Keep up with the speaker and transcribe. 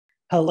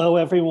Hello,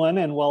 everyone,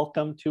 and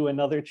welcome to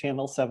another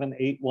Channel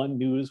 781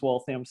 News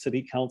Waltham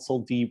City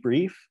Council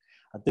debrief.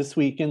 This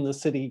week in the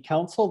City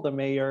Council, the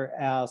mayor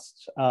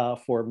asked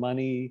for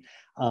money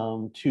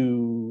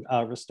to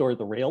restore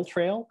the rail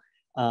trail,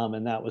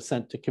 and that was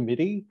sent to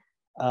committee.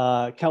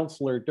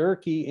 Councillor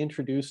Durkee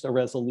introduced a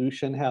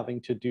resolution having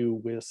to do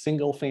with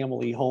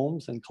single-family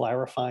homes and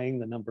clarifying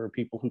the number of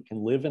people who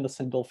can live in a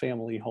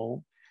single-family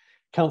home.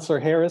 Councillor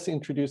Harris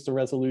introduced a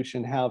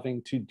resolution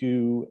having to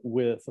do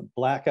with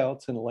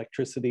blackouts and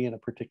electricity in a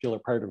particular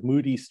part of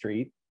Moody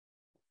Street.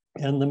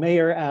 And the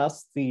mayor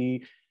asked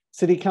the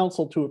City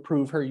Council to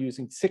approve her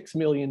using $6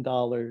 million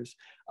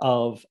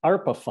of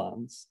ARPA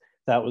funds.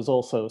 That was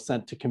also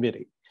sent to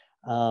committee.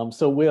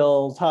 So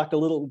we'll talk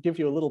give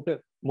you a little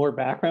bit more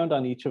background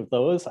on each of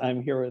those.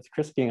 I'm here with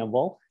Chris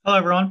Gamble. Hello,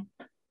 everyone.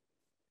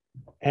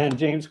 And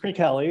James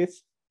Crekellis.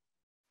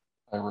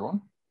 Hi,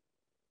 everyone.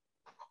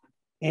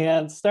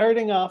 And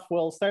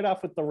we'll start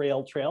off with the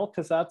rail trail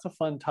because that's a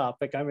fun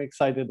topic. I'm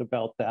excited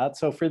about that.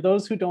 So for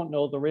those who don't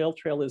know, the rail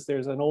trail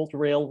there's an old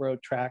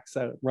railroad tracks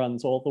that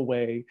runs all the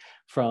way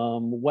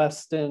from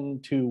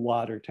Weston to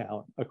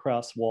Watertown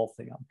across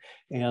Waltham.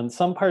 And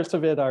some parts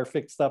of it are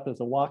fixed up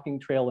as a walking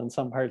trail and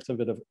some parts of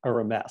it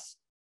are a mess.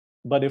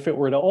 But if it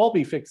were to all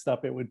be fixed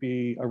up, it would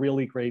be a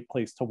really great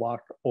place to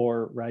walk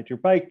or ride your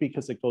bike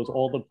because it goes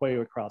all the way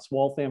across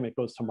Waltham. It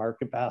goes to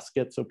Market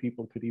Basket, so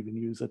people could even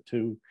use it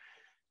to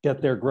get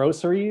their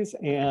groceries.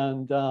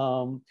 And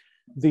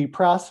the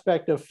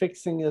prospect of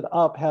fixing it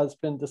up has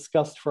been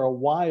discussed for a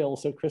while.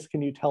 So Chris,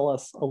 can you tell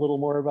us a little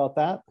more about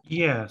that?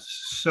 Yes,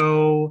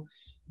 so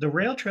the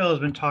rail trail has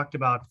been talked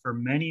about for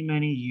many,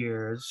 many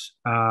years.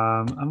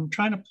 I'm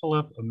trying to pull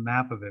up a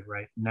map of it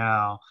right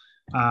now,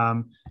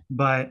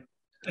 but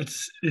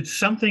it's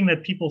something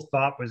that people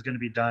thought was going to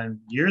be done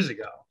years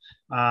ago.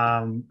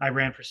 I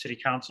ran for city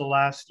council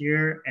last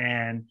year,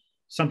 and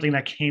something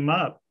that came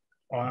up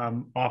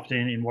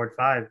often in Ward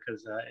 5,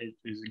 because it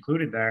is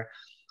included there,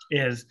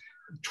 is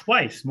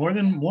twice, more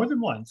than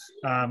once,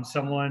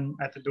 someone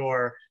at the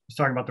door was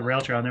talking about the rail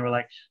trail, and they were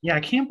like, "Yeah,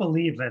 I can't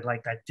believe that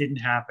that didn't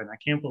happen. I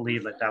can't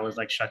believe that was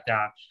shut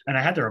down." And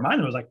I had to remind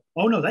them, I was like,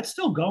 "Oh no, that's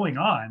still going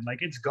on.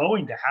 It's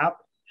going to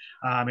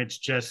happen. It's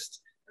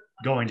just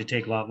going to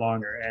take a lot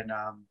longer." And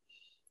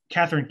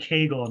Catherine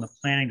Cagle in the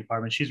planning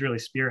department, she's really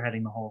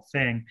spearheading the whole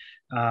thing.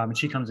 And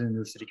she comes into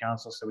the city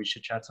council, so we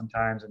should chat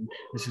sometimes. And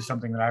this is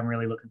something that I'm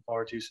really looking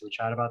forward to, so we'll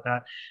chat about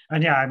that.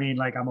 And yeah, I mean,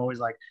 I'm always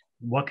like,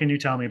 what can you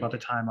tell me about the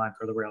timeline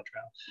for the rail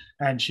trail?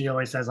 And she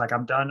always says,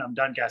 I'm done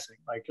guessing.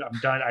 I'm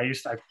done. I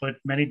put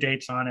many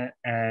dates on it,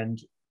 and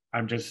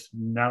I'm just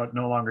no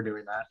longer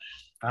doing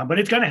that. But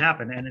it's going to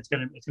happen, and it's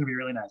going to be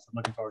really nice. I'm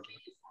looking forward to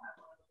it.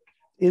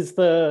 Is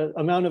the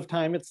amount of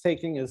time it's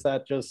taking, is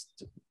that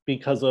just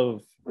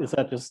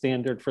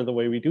standard for the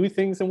way we do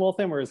things in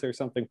Waltham, or is there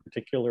something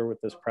particular with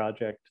this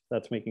project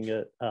that's making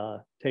it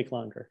take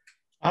longer?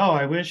 Oh,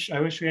 I wish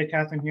we had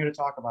Catherine here to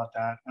talk about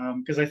that.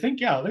 Because I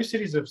think, yeah, other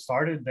cities have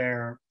started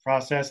their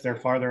process. They're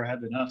farther ahead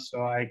than us.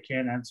 So I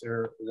can't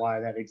answer why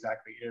that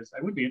exactly is.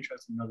 I would be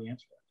interested to know the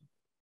answer to that.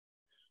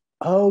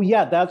 Oh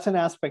yeah, that's an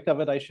aspect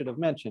of it I should have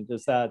mentioned,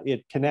 is that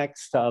it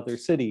connects to other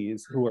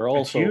cities who are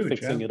also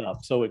fixing it up.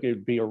 So it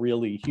could be a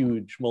really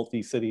huge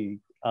multi-city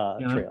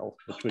trail,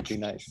 which would be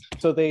nice.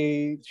 So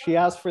she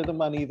asked for the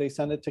money, they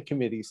sent it to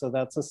committee. So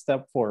that's a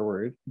step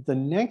forward. The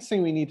next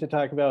thing we need to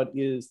talk about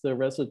is the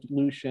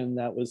resolution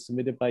that was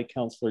submitted by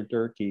Councillor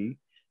Durkee.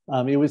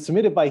 It was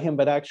submitted by him,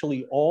 but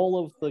actually all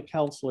of the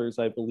councillors,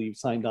 I believe,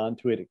 signed on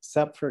to it,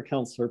 except for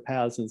Councillor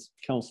Paz and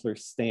Councillor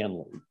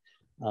Stanley.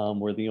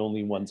 Were the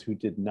only ones who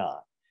did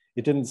not.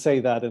 It didn't say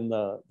that in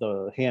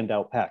the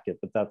handout packet,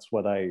 but that's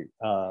what I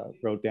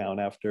wrote down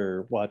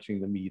after watching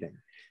the meeting.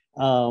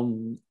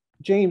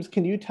 James,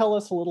 can you tell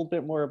us a little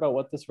bit more about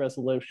what this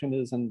resolution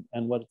is and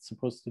what it's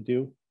supposed to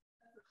do?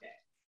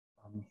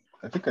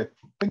 I think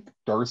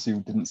Darcy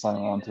didn't sign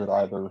on to it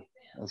either.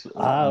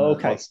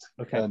 Okay.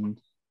 And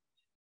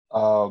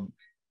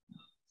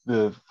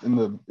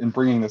in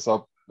bringing this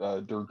up,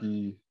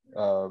 Durkee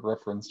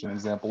referenced an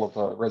example of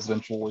a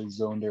residentially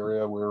zoned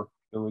area where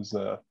there was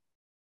an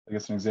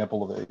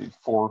example of a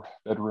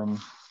 4-bedroom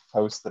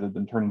house that had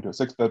been turned into a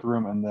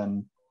 6-bedroom and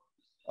then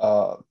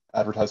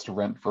advertised to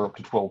rent for up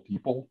to 12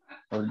 people,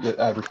 or get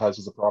advertised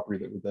as a property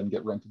that would then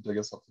get rented to, I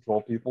guess, up to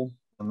 12 people,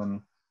 and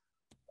then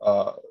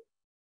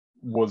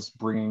was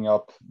bringing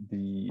up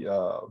the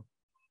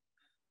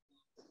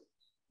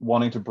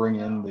wanting to bring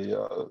in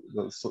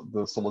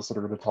the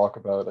solicitor to talk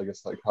about, I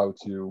guess, how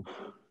to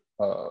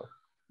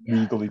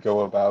legally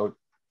go about,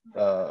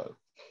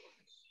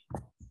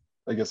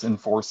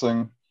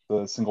 enforcing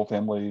the single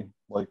family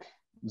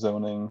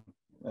zoning,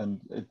 and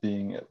it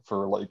being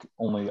for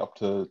only up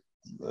to,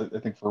 I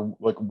think, for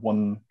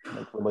one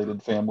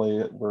related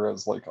family,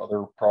 whereas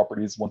other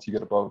properties, once you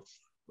get above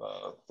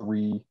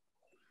 3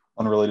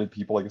 unrelated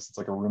people, I guess it's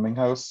a rooming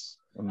house.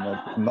 And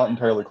I'm not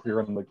entirely clear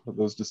on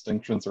those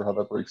distinctions or how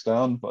that breaks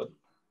down, but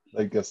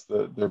I guess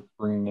they're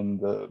bringing in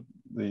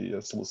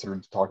the solicitor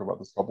to talk about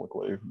this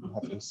publicly. You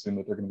have to assume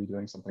that they're going to be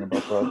doing something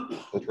about that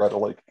to try to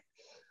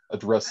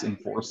address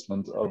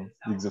enforcement of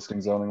the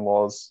existing zoning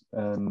laws.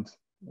 And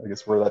I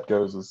guess where that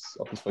goes is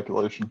up to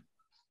speculation.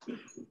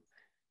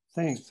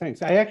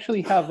 Thanks. I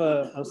actually have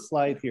a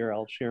slide here.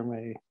 I'll share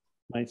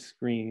my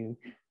screen.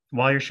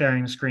 While you're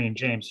sharing the screen,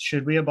 James,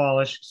 should we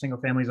abolish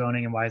single-family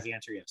zoning, and why is the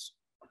answer yes?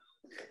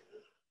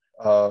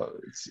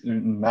 It's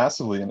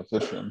massively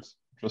inefficient,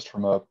 just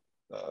from a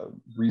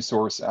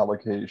resource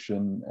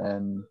allocation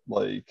and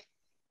like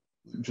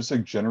just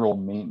like general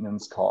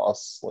maintenance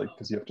costs, like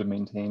because you have to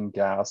maintain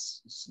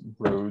gas,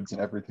 roads, and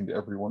everything to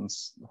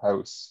everyone's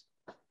house.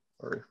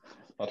 Sorry,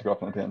 not to go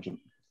off on a tangent.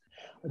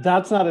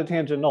 That's not a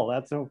tangent, no,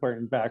 that's an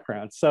important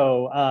background.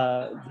 So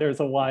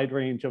there's a wide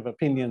range of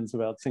opinions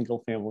about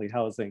single family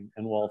housing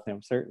in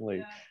Waltham,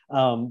 certainly.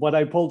 What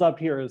I pulled up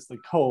here is the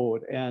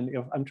code, and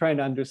if I'm trying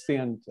to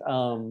understand,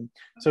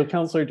 so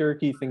Councillor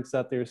Durkee thinks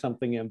that there's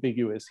something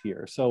ambiguous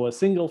here. So a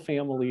single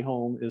family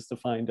home is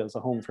defined as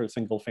a home for a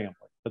single family,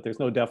 but there's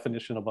no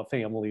definition of a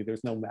family,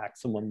 there's no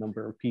maximum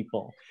number of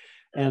people.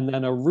 And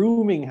then a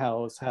rooming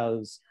house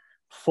has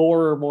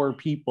 4 or more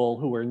people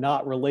who are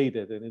not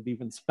related, and it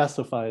even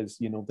specifies,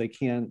 you know, they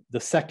can't, the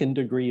second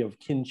degree of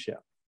kinship.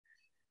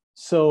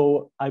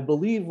 So I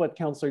believe what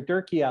Councillor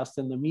Durkee asked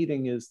in the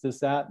meeting is, does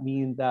that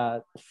mean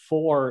that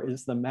 4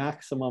 is the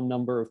maximum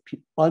number of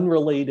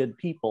unrelated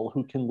people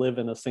who can live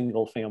in a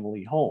single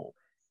family home?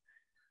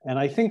 And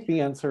I think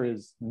the answer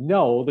is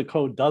no, the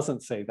code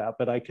doesn't say that,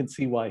 but I can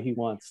see why he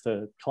wants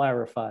to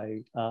clarify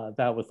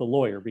that with the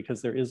lawyer,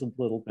 because there is a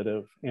little bit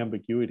of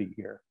ambiguity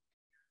here.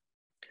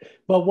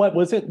 But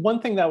one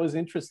thing that was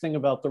interesting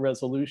about the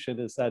resolution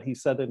is that he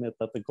said in it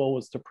that the goal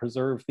was to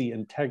preserve the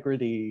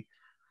integrity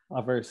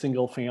of our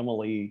single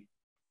family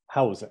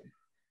housing.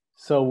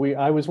 So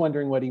I was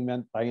wondering what he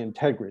meant by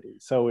integrity.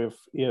 So if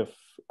you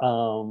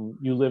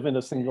live in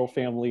a single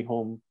family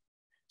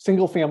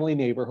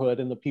neighborhood,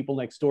 and the people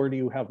next door to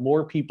you have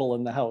more people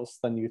in the house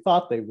than you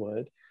thought they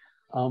would,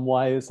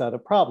 why is that a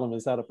problem?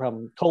 Is that a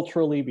problem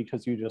culturally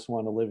because you just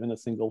want to live in a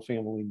single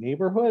family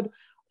neighborhood?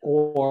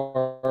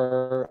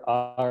 Or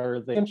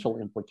are the financial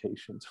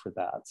implications for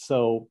that?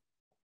 So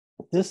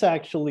this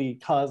actually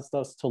caused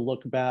us to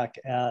look back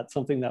at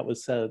something that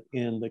was said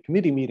in the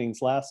committee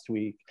meetings last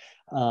week,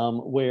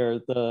 where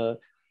the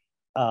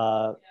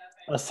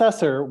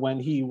assessor, when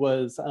he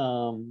was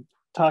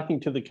talking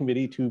to the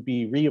committee to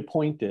be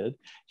reappointed,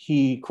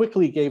 he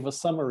quickly gave a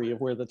summary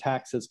of where the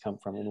taxes come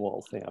from in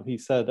Waltham. He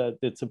said that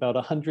it's about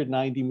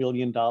 $190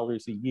 million a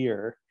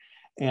year.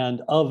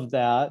 And of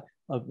that,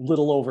 a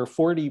little over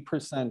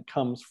 40%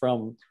 comes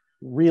from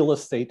real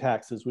estate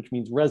taxes, which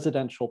means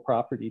residential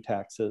property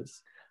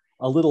taxes.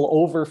 A little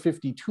over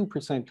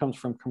 52% comes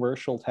from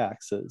commercial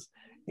taxes,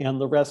 and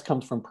the rest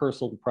comes from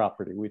personal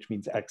property, which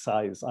means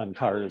excise on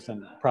cars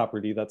and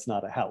property that's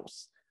not a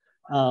house.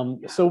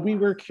 So we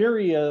were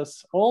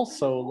curious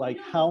also, like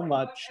how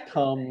much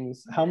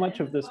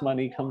of this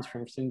money comes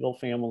from single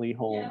family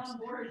homes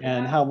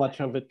and how much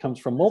of it comes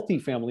from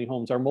multifamily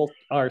homes.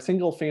 Are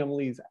single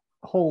families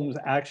homes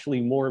actually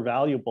more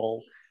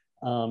valuable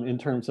in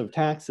terms of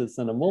taxes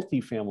than a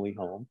multifamily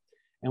home?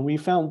 And we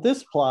found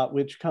this plot,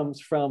 which comes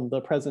from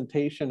the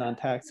presentation on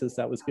taxes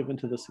that was given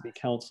to the City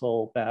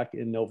Council back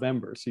in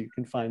November. So you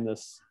can find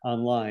this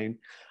online.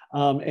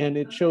 And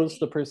it shows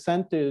the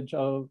percentage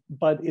of,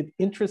 but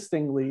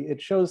interestingly,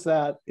 it shows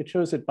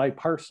it by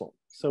parcel.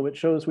 So it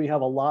shows we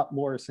have a lot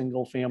more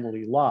single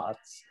family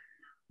lots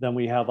than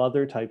we have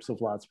other types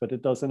of lots, but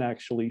it doesn't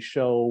actually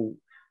show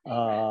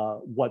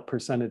what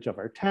percentage of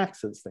our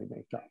taxes they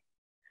make up.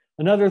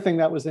 Another thing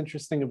that was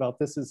interesting about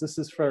this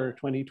is for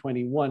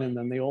 2021, and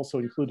then they also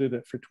included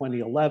it for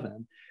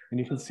 2011. And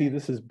you can see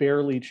this has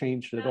barely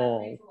changed at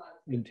all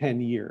in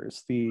 10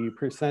 years. The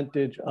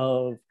percentage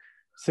of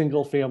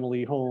single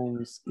family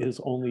homes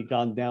is only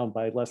gone down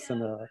by less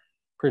than a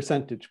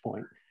percentage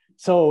point.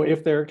 So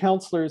if there are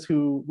councillors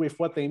who, with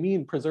what they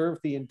mean, preserve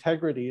the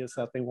integrity is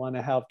that they want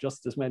to have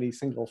just as many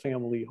single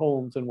family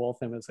homes in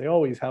Waltham as they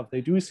always have,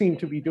 they do seem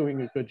to be doing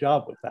a good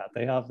job with that.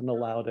 They haven't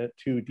allowed it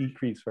to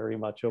decrease very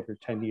much over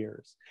 10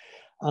 years.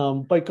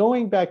 But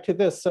going back to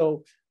this,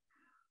 so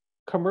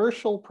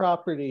commercial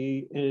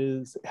property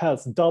is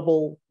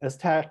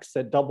taxed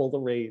at double the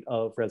rate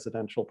of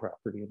residential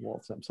property in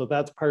Waltham. So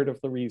that's part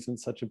of the reason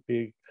such a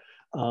big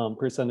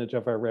percentage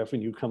of our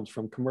revenue comes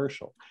from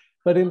commercial.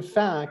 But in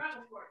fact,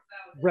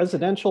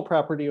 residential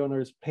property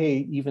owners pay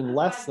even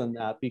less than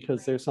that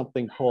because there's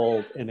something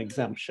called an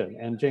exemption.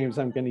 And James,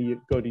 I'm going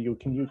to go to you.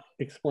 Can you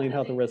explain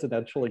how the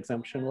residential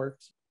exemption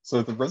works?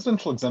 So the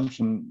residential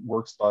exemption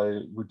works by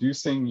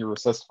reducing your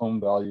assessed home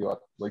value at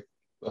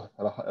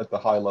the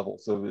high level.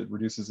 So it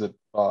reduces it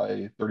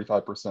by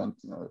 35%.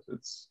 You know, if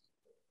it's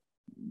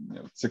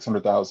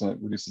 600,000, it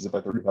reduces it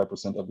by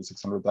 35% of the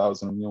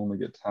 600,000, and you only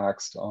get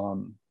taxed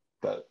on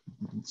that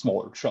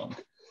smaller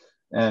chunk.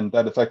 And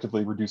that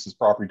effectively reduces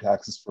property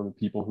taxes for the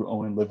people who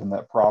own and live in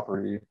that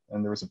property.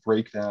 And there's a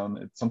breakdown.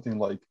 It's something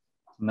like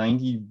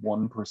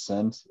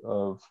 91%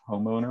 of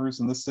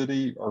homeowners in the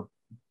city are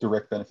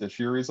direct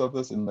beneficiaries of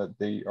this, in that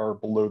they are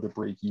below the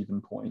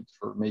break-even point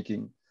for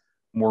making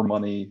more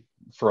money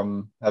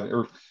from having,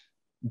 or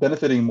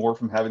benefiting more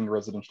from having the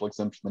residential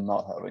exemption than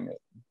not having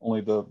it.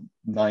 Only the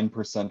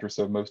 9% or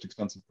so most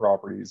expensive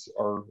properties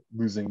are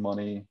losing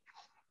money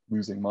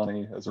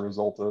as a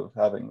result of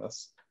having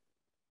this.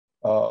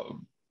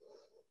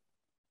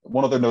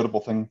 One other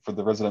notable thing for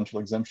the residential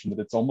exemption that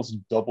it's almost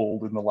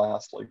doubled in the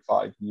last like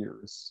 5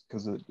 years,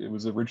 because it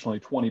was originally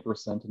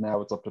 20% and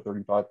now it's up to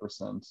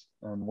 35%.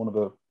 And one of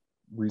the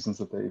reasons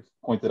that they've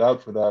pointed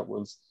out for that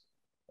was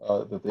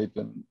that they've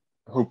been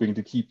hoping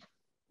to keep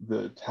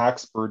the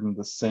tax burden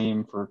the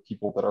same for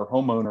people that are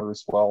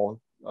homeowners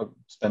while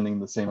spending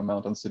the same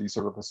amount on city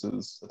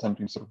services,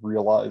 attempting to sort of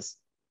realize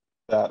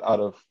that out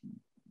of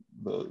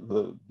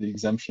the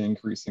exemption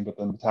increasing, but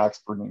then the tax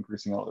burden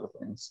increasing on other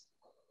things.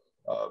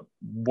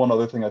 One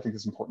other thing I think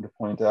is important to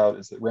point out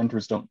is that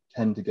renters don't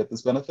tend to get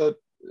this benefit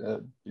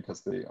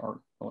because they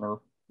aren't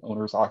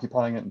owners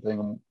occupying it and paying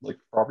them like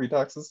property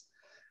taxes,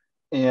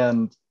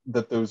 and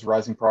that those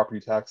rising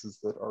property taxes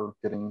that are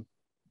getting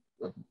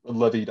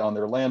levied on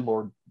their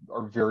landlord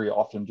are very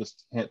often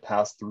just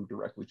passed through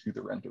directly to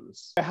the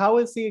renters. How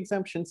is the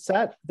exemption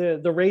set? The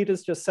rate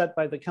is just set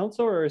by the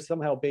council or is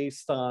somehow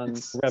based on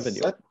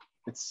revenue?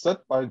 It's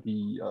set by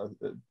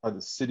the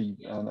city,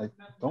 and I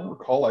don't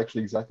recall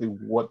actually exactly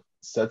what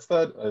sets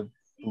that. I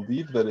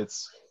believe that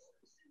it's,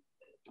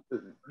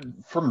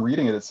 from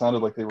reading it, it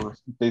sounded like they were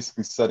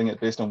basically setting it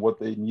based on what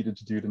they needed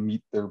to do to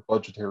meet their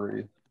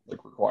budgetary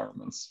like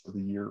requirements for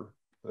the year.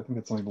 I think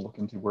it's something to look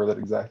into where that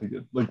exactly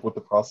did, like what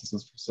the process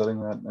is for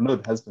setting that. I know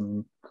it has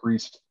been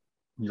increased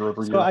year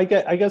over year. So I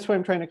guess what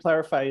I'm trying to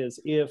clarify is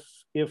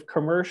if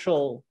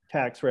commercial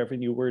tax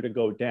revenue were to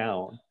go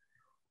down,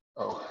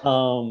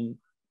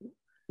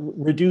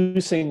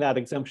 reducing that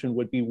exemption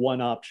would be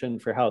one option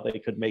for how they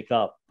could make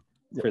up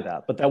for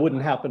that, but that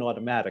wouldn't happen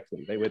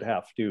automatically. They would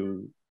have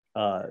to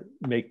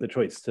make the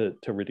choice to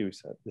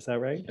reduce it. Is that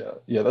right?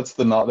 Yeah. That's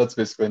the knob. That's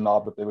basically a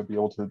knob that they would be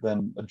able to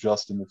then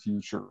adjust in the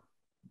future,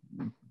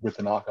 with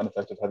the knock-on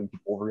effect of having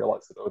people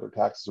realize that their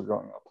taxes are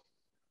going up.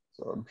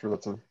 So I'm sure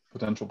that's a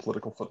potential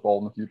political football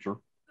in the future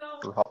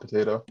for hot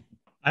potato.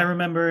 I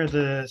remember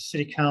the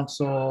city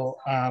council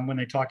when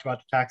they talked about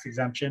the tax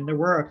exemption. There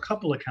were a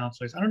couple of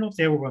councilors. I don't know if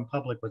they ever went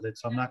public with it,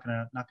 so I'm not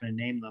gonna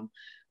name them,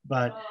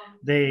 but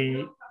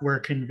they were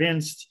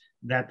convinced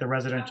that the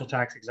residential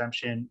tax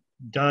exemption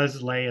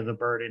does lay the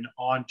burden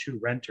onto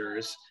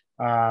renters.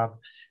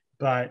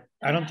 But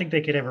I don't think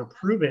they could ever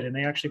prove it. And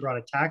they actually brought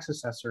a tax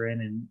assessor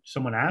in, and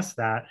someone asked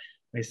that.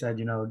 They said,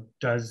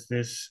 does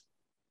this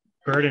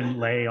burden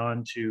lay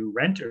onto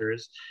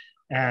renters?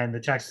 And the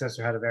tax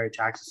assessor had a very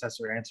tax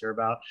assessor answer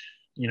about,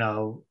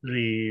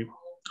 the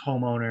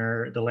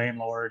homeowner, the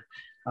landlord,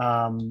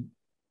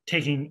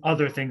 taking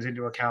other things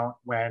into account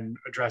when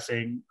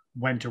addressing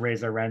when to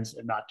raise their rents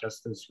and not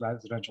just this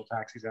residential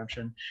tax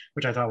exemption,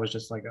 which I thought was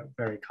just like a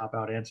very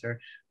cop-out answer.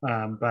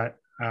 But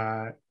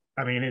I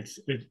mean, it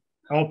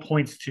all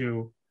points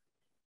to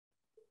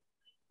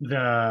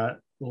the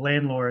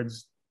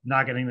landlords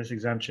not getting this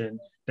exemption,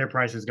 their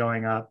prices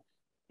going up.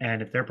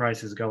 And if their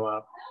prices go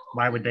up,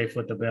 why would they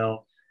foot the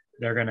bill?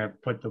 They're going to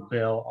put the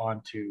bill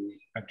onto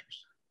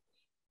renters.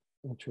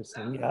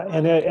 Interesting. Yeah.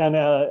 And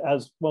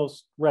as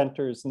most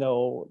renters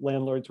know,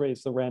 landlords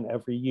raise the rent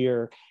every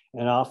year.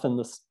 And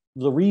often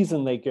the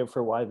reason they give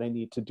for why they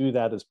need to do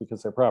that is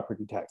because their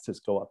property taxes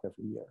go up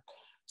every year.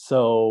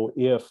 So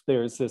if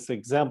there's this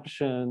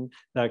exemption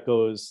that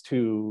goes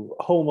to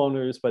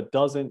homeowners but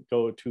doesn't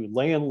go to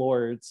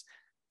landlords,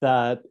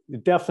 that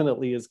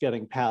definitely is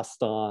getting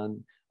passed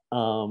on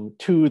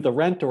to the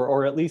renter,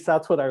 or at least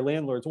that's what our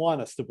landlords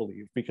want us to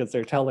believe, because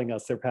they're telling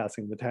us they're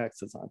passing the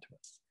taxes on to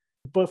us.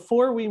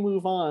 Before we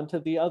move on to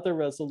the other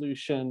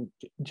resolution,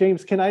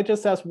 James, can I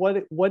just ask,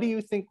 what do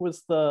you think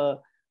was the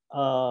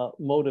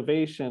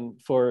motivation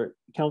for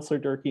Councillor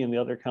Durkee and the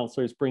other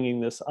councillors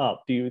bringing this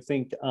up? Do you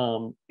think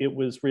it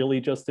was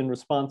really just in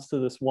response to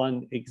this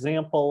one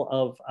example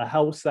of a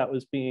house that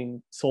was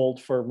being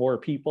sold for more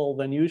people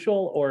than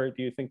usual, or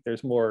do you think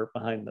there's more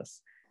behind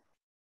this?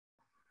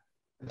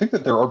 I think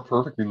that there are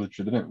perfectly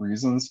legitimate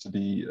reasons to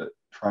be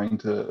trying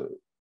to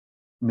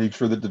make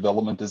sure that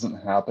development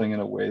isn't happening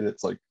in a way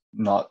that's like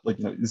not like,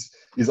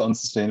 is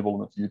unsustainable in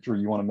the future.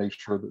 You want to make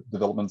sure that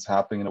development's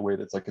happening in a way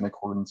that's like in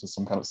accordance with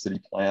some kind of city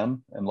plan,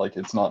 and like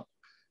it's not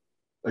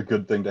a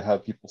good thing to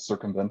have people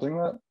circumventing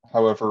that.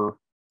 However,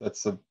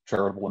 that's a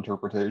charitable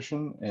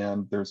interpretation,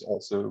 and there's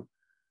also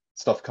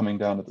stuff coming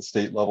down at the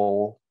state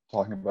level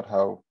talking about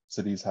how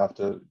cities have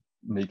to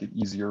make it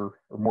easier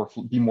or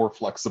be more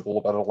flexible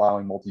about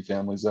allowing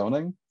multifamily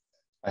zoning.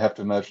 I have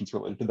to imagine it's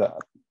related to that.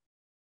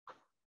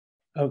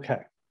 Okay,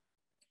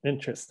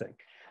 interesting.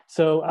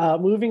 So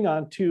moving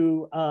on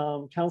to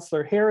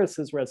Councillor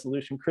Harris's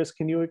resolution. Chris,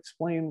 can you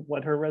explain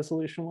what her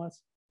resolution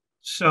was?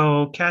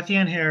 So Kathy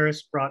Ann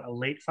Harris brought a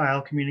late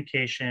file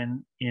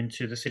communication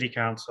into the city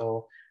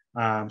council.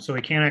 So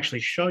we can't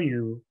actually show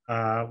you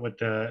what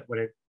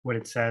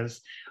it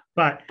says,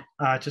 but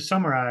to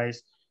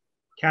summarize,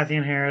 Kathy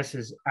Ann Harris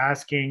is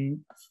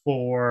asking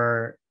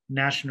for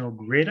National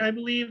Grid, I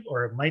believe,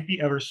 or it might be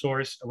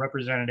Eversource, a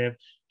representative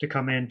to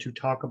come in to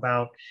talk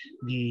about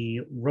the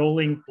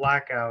rolling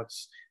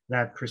blackouts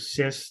that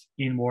persist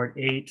in Ward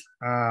 8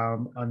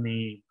 on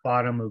the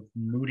bottom of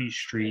Moody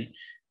Street.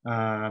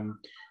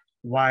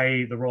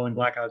 Why the rolling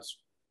blackouts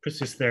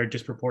persist there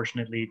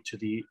disproportionately to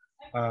the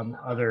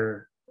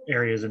other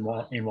areas in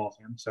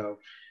Waltham. So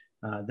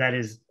that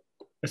is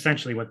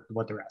essentially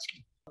what they're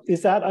asking.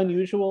 Is that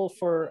unusual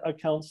for a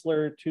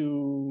councillor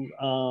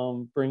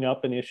to bring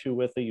up an issue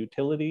with a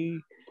utility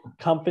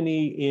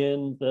company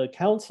in the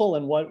council?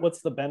 And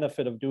what's the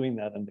benefit of doing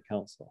that in the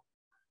council?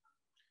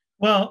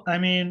 Well, I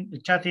mean,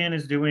 Kathy Ann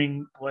is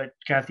doing what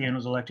Kathy Ann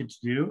was elected to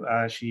do.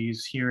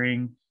 She's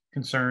hearing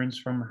concerns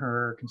from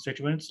her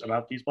constituents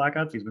about these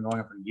blackouts. These have been going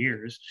on for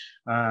years.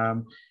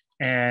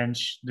 And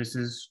this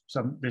is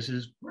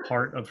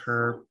part of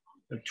her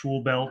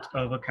tool belt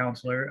of a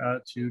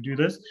counselor to do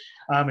this.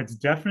 It's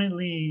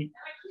definitely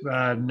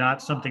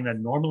not something that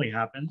normally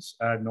happens.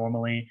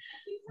 Normally,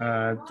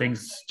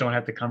 things don't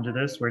have to come to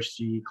this, where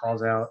she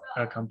calls out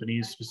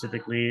companies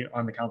specifically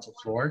on the council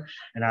floor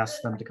and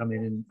asks them to come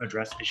in and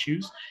address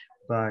issues.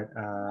 But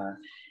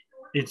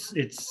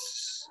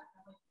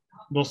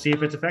we'll see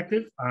if it's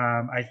effective.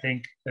 I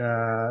think,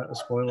 a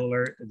spoiler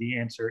alert, the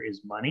answer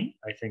is money.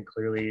 I think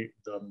clearly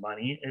the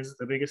money is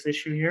the biggest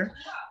issue here.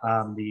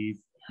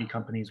 The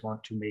companies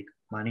want to make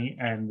money,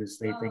 and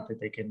they think that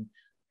they can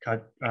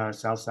cut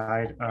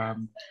Southside out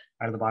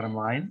of the bottom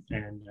line.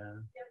 And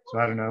so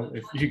I don't know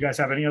if you guys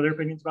have any other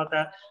opinions about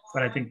that,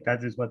 but I think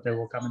that is what they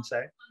will come and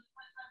say.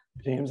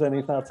 James,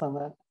 any thoughts on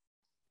that?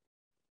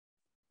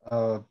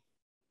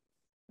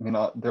 I mean,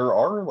 there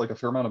are like a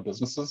fair amount of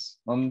businesses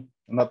in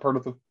that part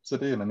of the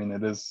city, and I mean,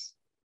 it is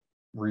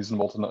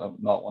reasonable to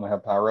not want to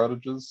have power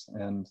outages,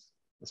 and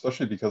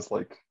especially because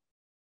like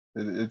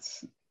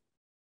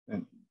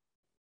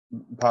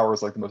power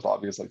is like the most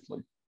obvious, like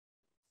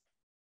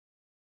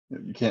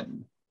you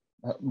can't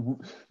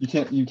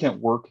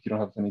work if you don't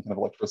have any kind of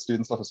electricity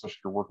and stuff, especially if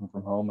you're working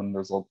from home, and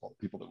there's a lot of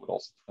people that would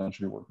also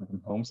potentially be working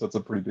from home, so it's a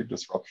pretty big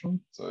disruption.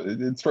 So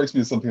it strikes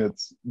me as something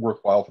that's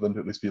worthwhile for them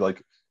to at least be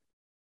like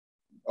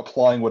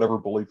applying whatever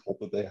belief hope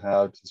that they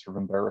had to sort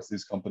of embarrass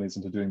these companies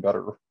into doing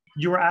better.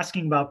 You were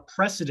asking about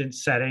precedent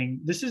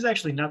setting. This is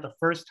actually not the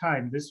first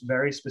time this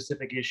very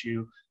specific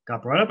issue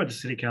got brought up at the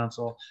city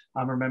council.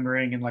 I'm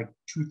remembering in like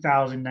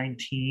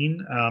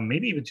 2019,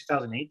 maybe even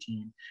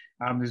 2018,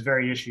 this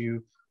very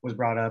issue was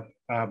brought up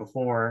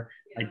before.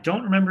 I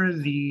don't remember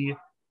the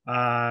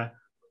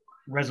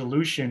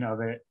resolution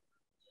of it,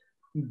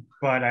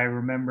 but I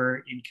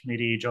remember in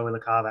committee, Joey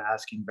LaCava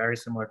asking very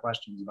similar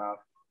questions about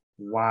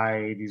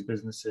why these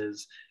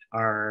businesses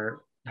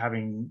are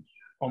having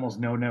almost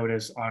no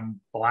notice on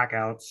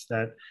blackouts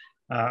that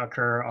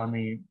occur on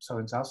the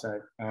southern south side.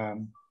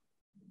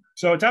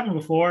 So it's happened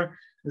before.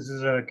 This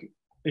is an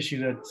issue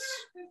that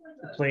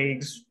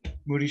plagues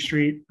Moody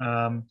Street.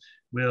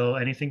 Will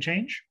anything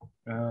change?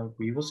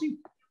 We will see.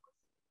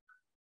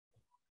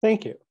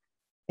 Thank you.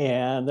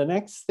 And the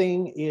next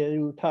thing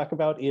you talk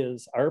about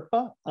is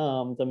ARPA.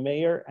 The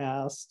mayor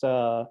asked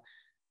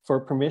for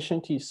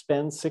permission to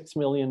spend $6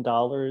 million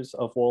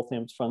of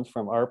Waltham's funds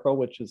from ARPA,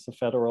 which is the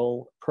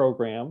federal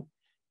program.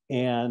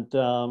 And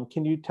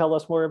can you tell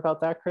us more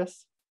about that,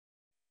 Chris?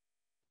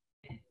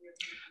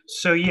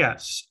 So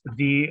yes,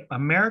 the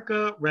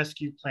America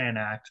Rescue Plan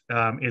Act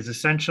is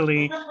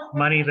essentially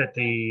money that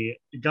the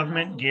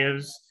government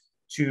gives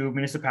to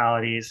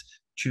municipalities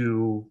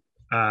to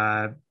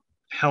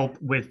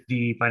help with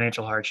the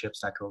financial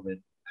hardships that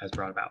COVID has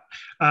brought about.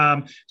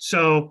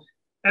 So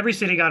every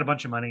city got a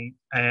bunch of money,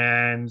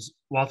 and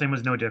Waltham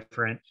was no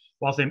different.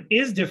 Waltham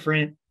is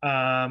different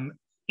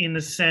in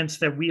the sense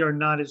that we are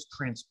not as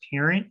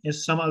transparent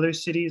as some other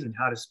cities in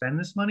how to spend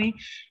this money.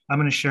 I'm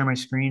going to share my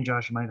screen.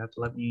 Josh, you might have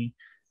to let me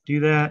do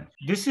that.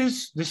 This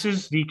is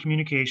the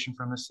communication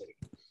from the city.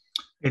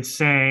 It's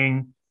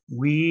saying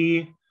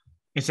the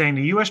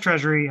U.S.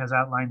 Treasury has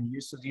outlined the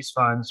use of these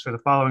funds for the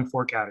following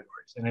 4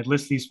 categories, and it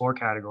lists these 4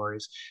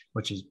 categories,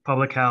 which is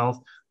public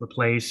health,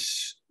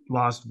 replace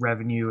lost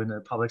revenue in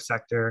the public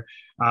sector,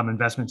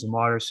 investments in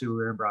water,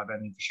 sewer, and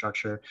broadband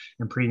infrastructure,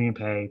 and premium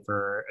pay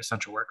for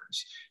essential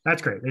workers.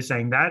 That's great. They're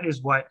saying that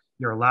is what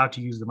you're allowed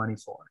to use the money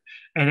for.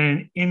 And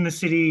then in the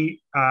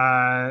city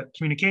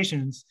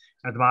communications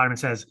at the bottom, it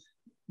says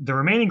the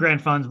remaining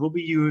grant funds will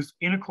be used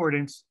in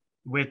accordance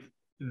with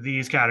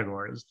these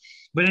categories.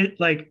 But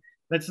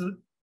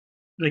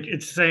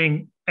it's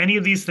saying any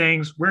of these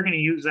things, we're going to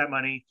use that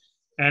money.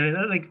 And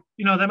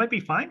that might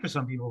be fine for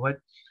some people, but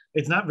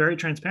it's not very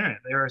transparent.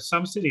 There are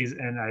some cities,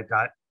 and I've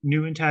got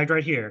Newton tagged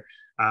right here.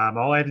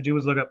 All I had to do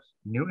was look up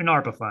Newton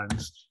ARPA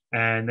funds,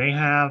 and they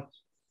have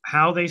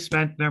how they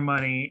spent their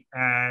money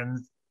and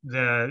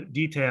the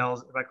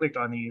details. If I clicked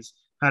on these,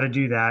 how to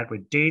do that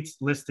with dates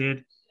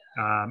listed.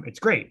 It's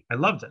great. I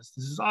love this.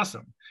 This is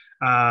awesome.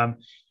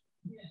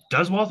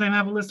 Does Waltham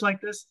have a list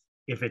like this?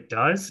 If it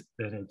does,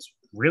 then it's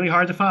really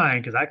hard to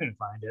find because I couldn't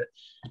find it.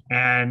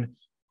 And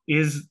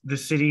is the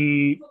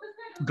city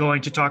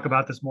going to talk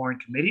about this more in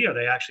committee? Are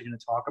they actually going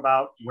to talk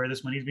about where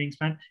this money is being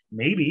spent?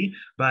 Maybe,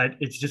 but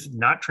it's just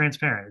not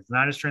transparent. It's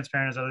not as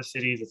transparent as other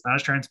cities. It's not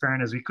as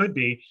transparent as we could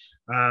be.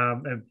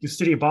 The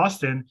city of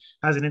Boston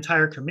has an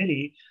entire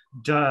committee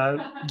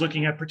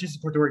looking at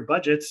participatory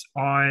budgets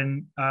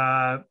on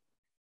how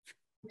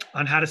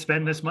to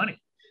spend this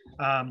money.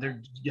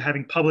 They're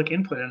having public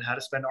input on how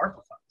to spend ARPA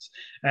funds.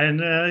 And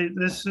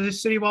this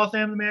city of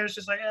Waltham, the mayor is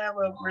just like, yeah,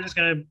 well,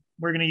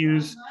 we're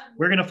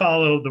going to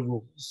follow the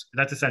rules.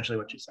 That's essentially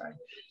what she's saying.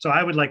 So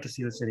I would like to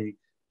see the city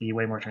be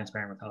way more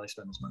transparent with how they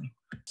spend this money.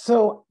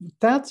 So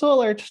that's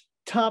all our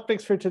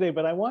topics for today,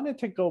 but I wanted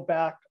to go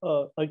back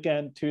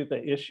again to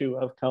the issue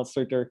of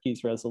Councillor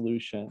Durkee's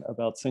resolution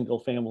about single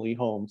family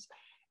homes.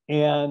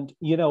 And,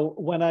 you know,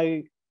 when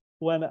I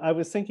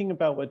was thinking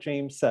about what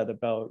James said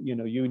about, you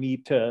know,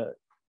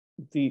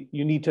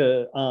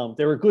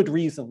 there are good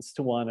reasons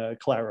to want to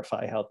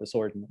clarify how this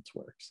ordinance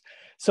works.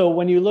 So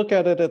when you look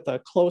at it at the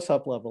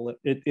close-up level,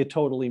 it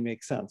totally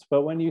makes sense.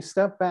 But when you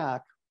step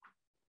back,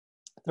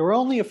 there were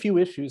only a few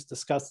issues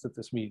discussed at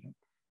this meeting.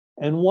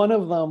 And one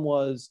of them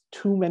was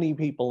too many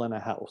people in a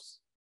house.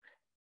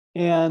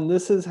 And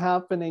this is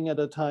happening at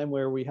a time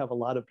where we have a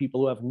lot of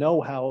people who have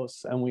no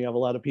house, and we have a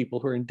lot of people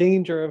who are in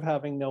danger of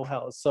having no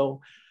house.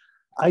 So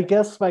I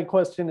guess my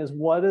question is,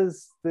 what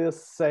does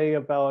this say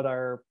about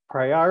our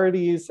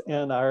priorities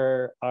and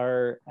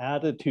our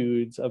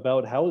attitudes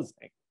about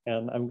housing?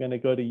 And I'm going to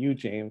go to you,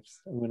 James.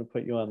 I'm going to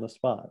put you on the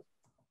spot.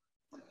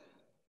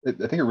 I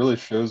think it really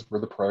shows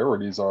where the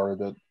priorities are.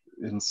 That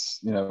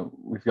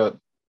we've got.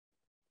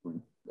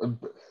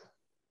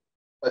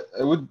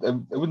 I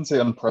wouldn't say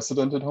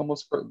unprecedented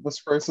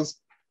homelessness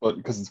crisis, but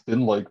because it's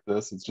been like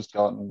this, it's just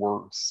gotten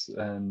worse.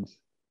 And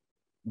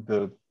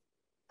the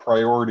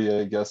priority,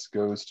 I guess,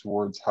 goes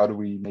towards how do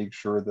we make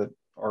sure that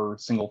our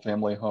single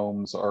family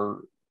homes are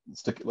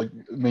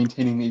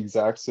maintaining the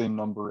exact same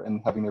number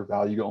and having their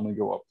value only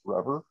go up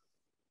forever.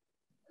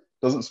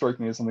 Doesn't strike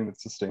me as something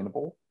that's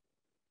sustainable.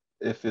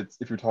 If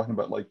you're talking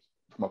about, like,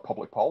 from a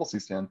public policy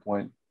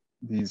standpoint,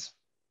 these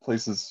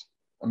places,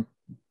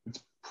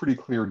 it's pretty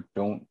clear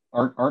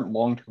aren't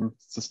long-term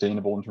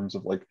sustainable in terms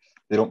of, like,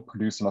 they don't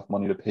produce enough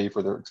money to pay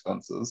for their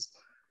expenses.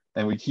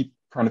 And we keep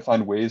trying to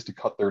find ways to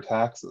cut their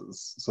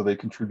taxes so they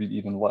contribute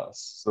even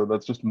less. So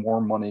that's just more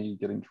money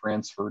getting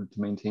transferred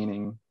to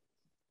maintaining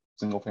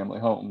single family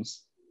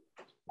homes,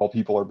 while a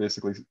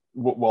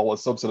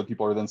subset of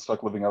people are then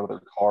stuck living out of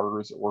their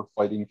cars or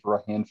fighting for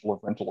a handful of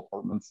rental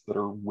apartments that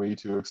are way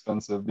too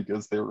expensive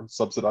because they're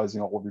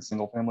subsidizing all of these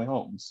single family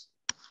homes.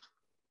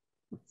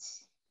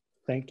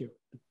 Thank you.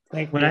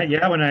 When I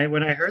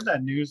heard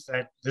that news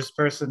that this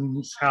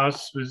person's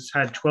house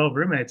had 12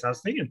 roommates, I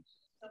was thinking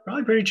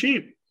probably pretty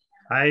cheap.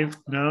 I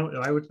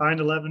would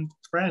find 11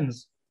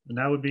 friends, and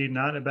that would be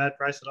not a bad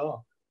price at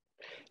all.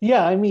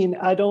 Yeah, I mean,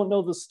 I don't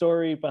know the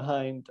story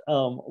behind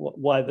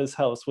why this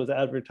house was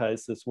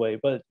advertised this way,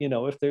 but, you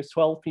know, if there's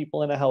 12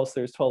 people in a house,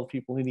 there's 12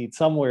 people who need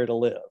somewhere to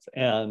live.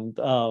 And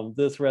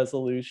this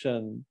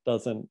resolution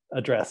doesn't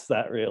address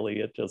that really.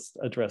 It just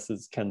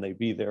addresses, can they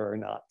be there or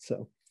not?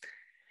 So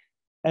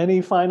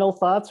any final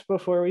thoughts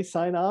before we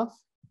sign off?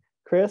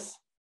 Chris?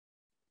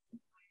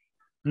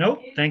 Nope.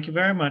 Thank you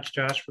very much,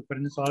 Josh, for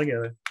putting this all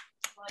together.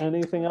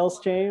 Anything else,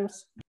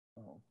 James?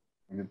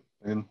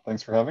 Again,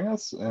 thanks for having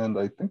us. And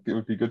I think it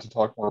would be good to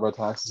talk more about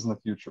taxes in the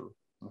future.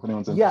 If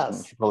anyone's interested,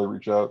 you should probably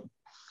reach out.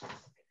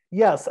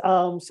 Yes.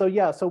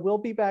 So we'll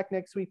be back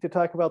next week to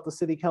talk about the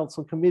city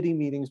council committee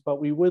meetings,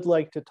 but we would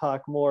like to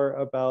talk more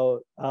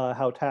about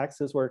how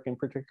taxes work, and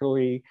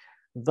particularly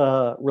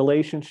the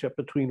relationship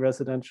between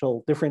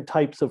different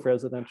types of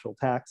residential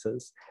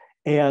taxes.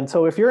 And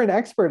so if you're an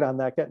expert on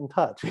that, get in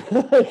touch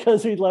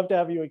because we'd love to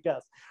have you a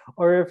guest.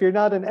 Or if you're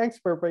not an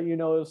expert, but you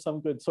know of some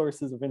good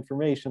sources of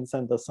information,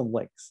 send us some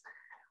links.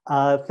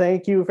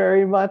 Thank you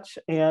very much.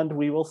 And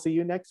we will see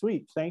you next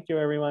week. Thank you,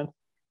 everyone.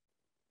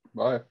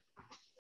 Bye.